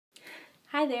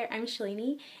Hi there, I'm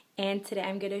Shalini, and today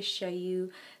I'm going to show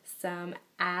you some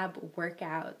ab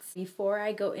workouts. Before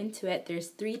I go into it, there's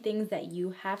 3 things that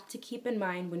you have to keep in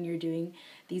mind when you're doing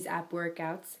these ab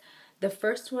workouts. The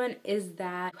first one is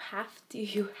that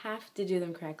you have to do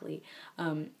them correctly.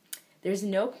 There's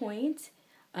no point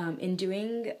in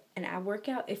doing an ab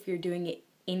workout if you're doing it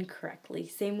incorrectly.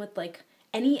 Same with like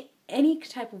any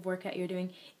type of workout you're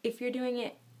doing. If you're doing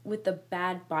it with a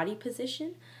bad body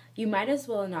position, you might as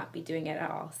well not be doing it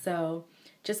at all. So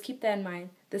just keep that in mind.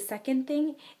 The second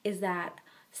thing is that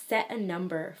set a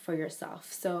number for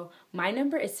yourself. So my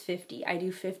number is 50. I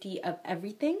do 50 of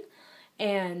everything,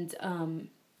 and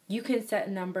you can set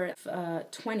a number of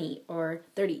 20 or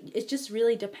 30. It just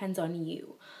really depends on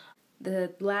you.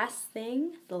 The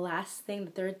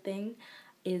third thing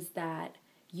is that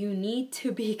you need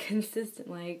to be consistent.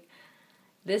 Like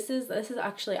this is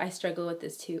actually, I struggle with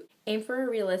this too. Aim for a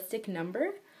realistic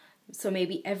number. So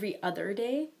maybe every other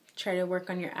day, try to work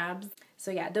on your abs. So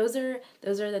yeah, those are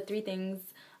the 3 things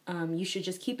you should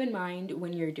just keep in mind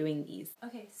when you're doing these.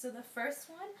 Okay, so the first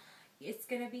one, it's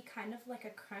gonna be kind of like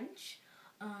a crunch.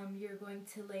 You're going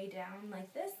to lay down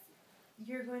like this.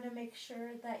 You're going to make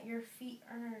sure that your feet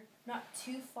are not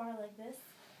too far like this,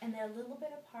 and they're a little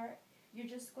bit apart. You're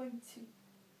just going to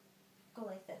go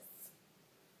like this.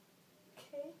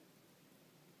 Okay?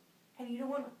 And you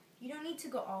don't need to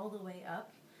go all the way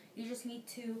up. You just need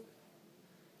to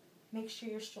make sure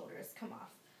your shoulders come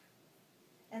off.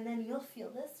 And then you'll feel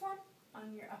this one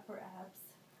on your upper abs.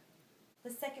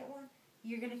 The second one,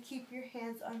 you're going to keep your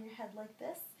hands on your head like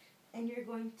this, and you're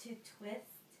going to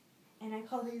twist. And I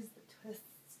call these the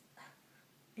twists.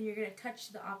 And you're going to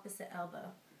touch the opposite elbow.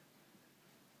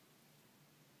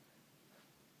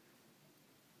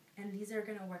 And these are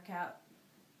going to work out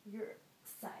your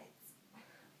sides.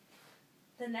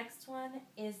 The next one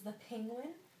is the penguin.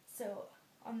 So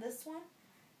on this one,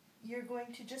 you're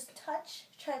going to just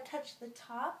try to touch the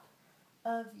top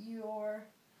of your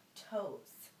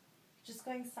toes. Just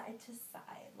going side to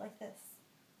side like this.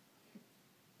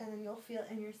 And then you'll feel it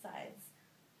in your sides.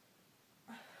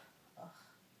 Ugh,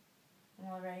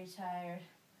 I'm already tired.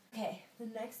 Okay, the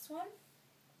next one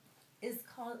is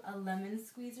called a lemon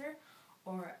squeezer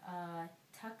or a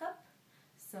tuck up.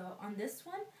 So on this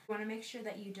one, you want to make sure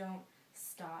that you don't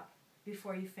stop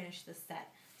before you finish the set.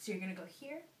 So you're going to go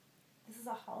here. This is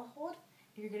a hollow hold.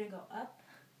 You're going to go up,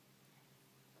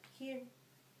 here,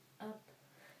 up,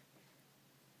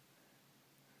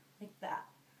 like that.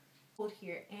 Hold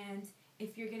here. And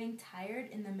if you're getting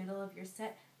tired in the middle of your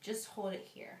set, just hold it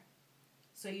here.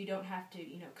 So you don't have to,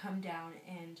 come down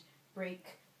and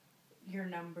break your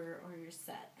number or your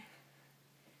set.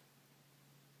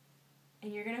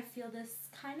 And you're going to feel this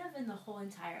kind of in the whole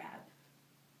entire ab.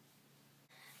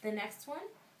 The next one,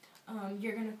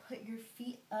 you're going to put your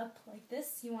feet up like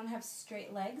this. You want to have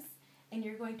straight legs, and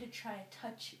you're going to try to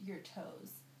touch your toes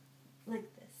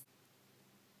like this.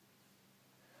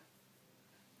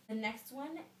 The next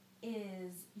one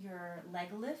is your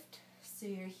leg lift. So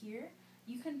you're here.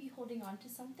 You can be holding on to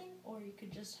something, or you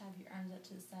could just have your arms out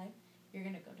to the side. You're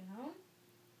going to go down.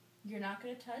 You're not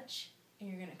going to touch, and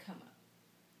you're going to come up.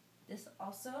 This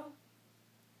also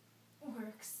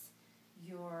works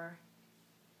your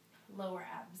lower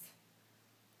abs.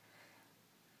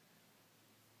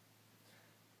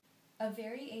 A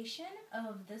variation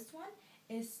of this one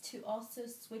is to also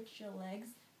switch your legs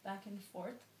back and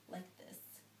forth like this.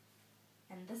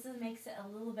 And this makes it a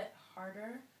little bit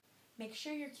harder. Make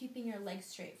sure you're keeping your legs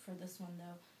straight for this one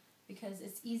though, because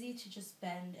it's easy to just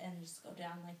bend and just go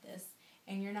down like this,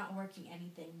 and you're not working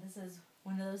anything. This is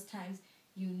one of those times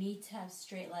you need to have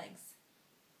straight legs.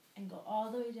 And go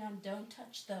all the way down. Don't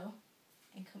touch though,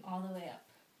 and come all the way up.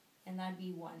 And that'd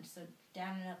be 1. So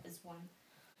down and up is 1.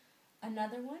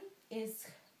 Another one is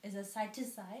a side to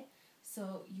side.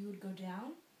 So you would go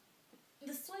down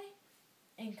this way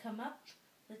and come up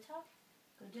the top,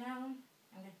 go down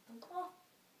and get the wall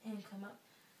and come up.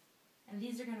 And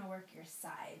these are going to work your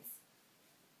sides.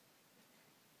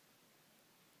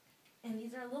 And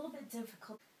these are a little bit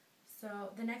difficult. So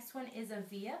the next one is a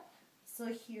V-up. So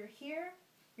here,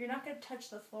 you're not going to touch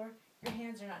the floor. Your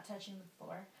hands are not touching the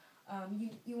floor.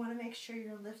 You want to make sure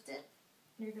you're lifted.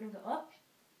 You're going to go up.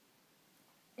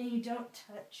 And you don't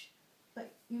touch,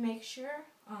 but you make sure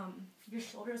your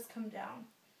shoulders come down.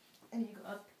 And you go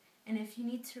up. And if you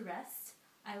need to rest,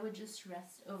 I would just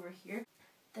rest over here.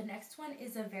 The next one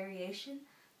is a variation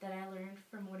that I learned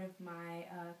from one of my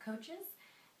coaches.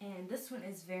 And this one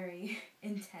is very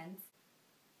intense.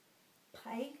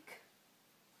 Pike,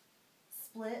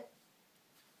 split,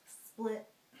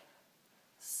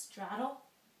 straddle,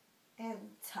 and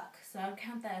tuck. So I would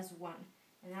count that as 1.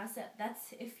 And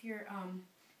that's if you're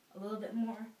a little bit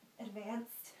more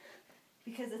advanced,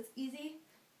 because it's easy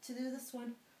to do this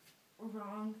one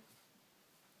wrong.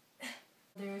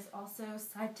 There's also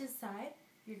side to side.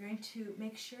 You're going to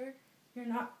make sure you're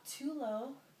not too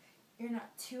low, you're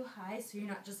not too high, so you're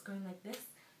not just going like this.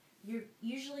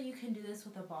 Usually you can do this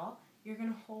with a ball. You're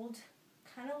going to hold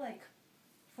kind of like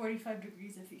 45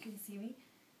 degrees if you can see me.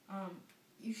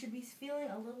 You should be feeling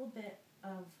a little bit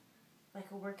of like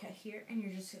a workout here, and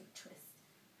you're just going to twist.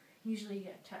 Usually you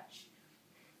get a touch.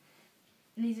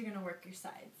 And these are going to work your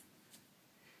sides.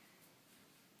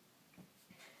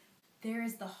 There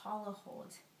is the hollow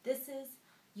hold. This is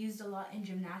used a lot in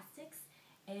gymnastics,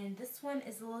 and this one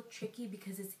is a little tricky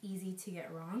because it's easy to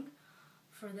get wrong.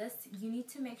 For this, you need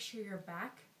to make sure your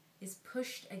back is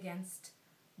pushed against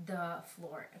the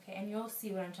floor, okay? And you'll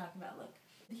see what I'm talking about. Look,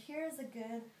 here's a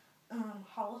good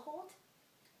hollow hold.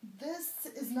 This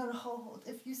is not a hollow hold.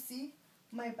 If you see,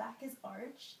 my back is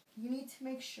arched. You need to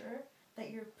make sure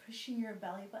that you're pushing your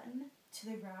belly button to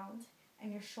the ground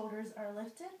and your shoulders are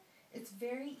lifted. It's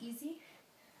very easy.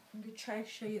 I'm going to try to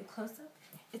show you a close-up.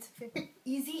 It's very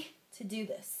easy to do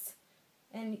this.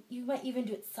 And you might even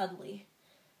do it subtly.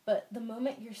 But the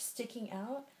moment you're sticking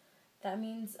out, that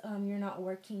means you're not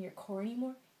working your core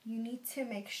anymore. You need to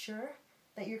make sure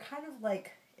that you're kind of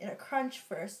like in a crunch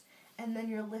first, and then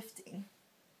you're lifting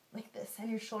like this, and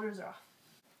your shoulders are off.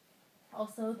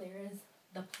 Also, there is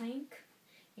the plank,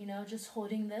 just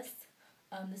holding this.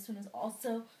 This one is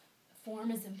also,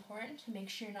 form is important to make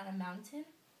sure you're not a mountain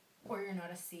or you're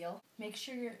not a seal. Make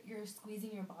sure you're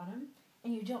squeezing your bottom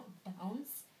and you don't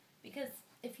bounce, because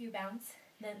if you bounce,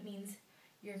 that means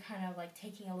you're kind of like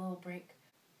taking a little break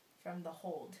from the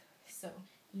hold. So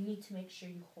you need to make sure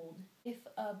you hold. If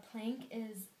a plank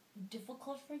is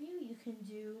difficult for you, you can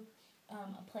do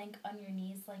a plank on your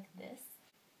knees like this.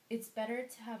 It's better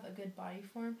to have a good body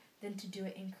form than to do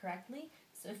it incorrectly.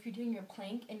 So if you're doing your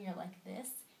plank and you're like this,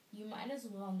 you might as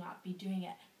well not be doing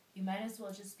it. You might as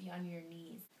well just be on your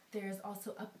knees. There's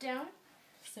also up, down.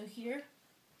 So here,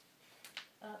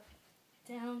 up,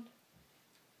 down,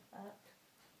 up,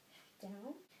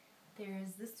 down.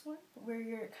 There's this one where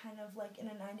you're kind of like in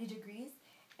a 90 degrees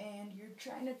and you're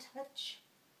trying to touch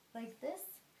like this.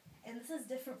 And this is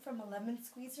different from a lemon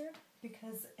squeezer,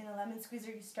 because in a lemon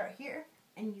squeezer you start here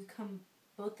and you come,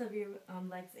 both of your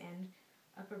legs and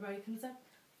upper body comes up.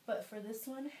 But for this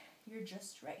one, you're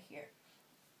just right here.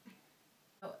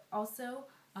 Also,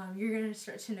 you're going to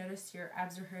start to notice your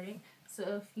abs are hurting.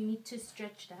 So if you need to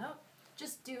stretch it out,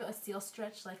 just do a seal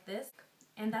stretch like this.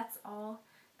 And that's all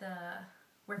the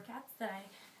workouts that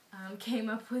I came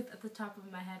up with at the top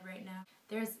of my head right now.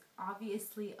 There's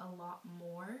obviously a lot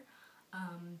more,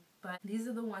 but these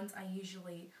are the ones I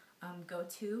usually go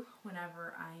to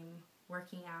whenever I'm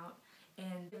working out.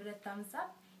 And give it a thumbs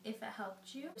up if it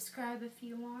helped you. Subscribe if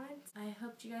you want. I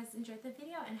hope you guys enjoyed the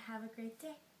video and have a great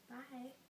day. Bye.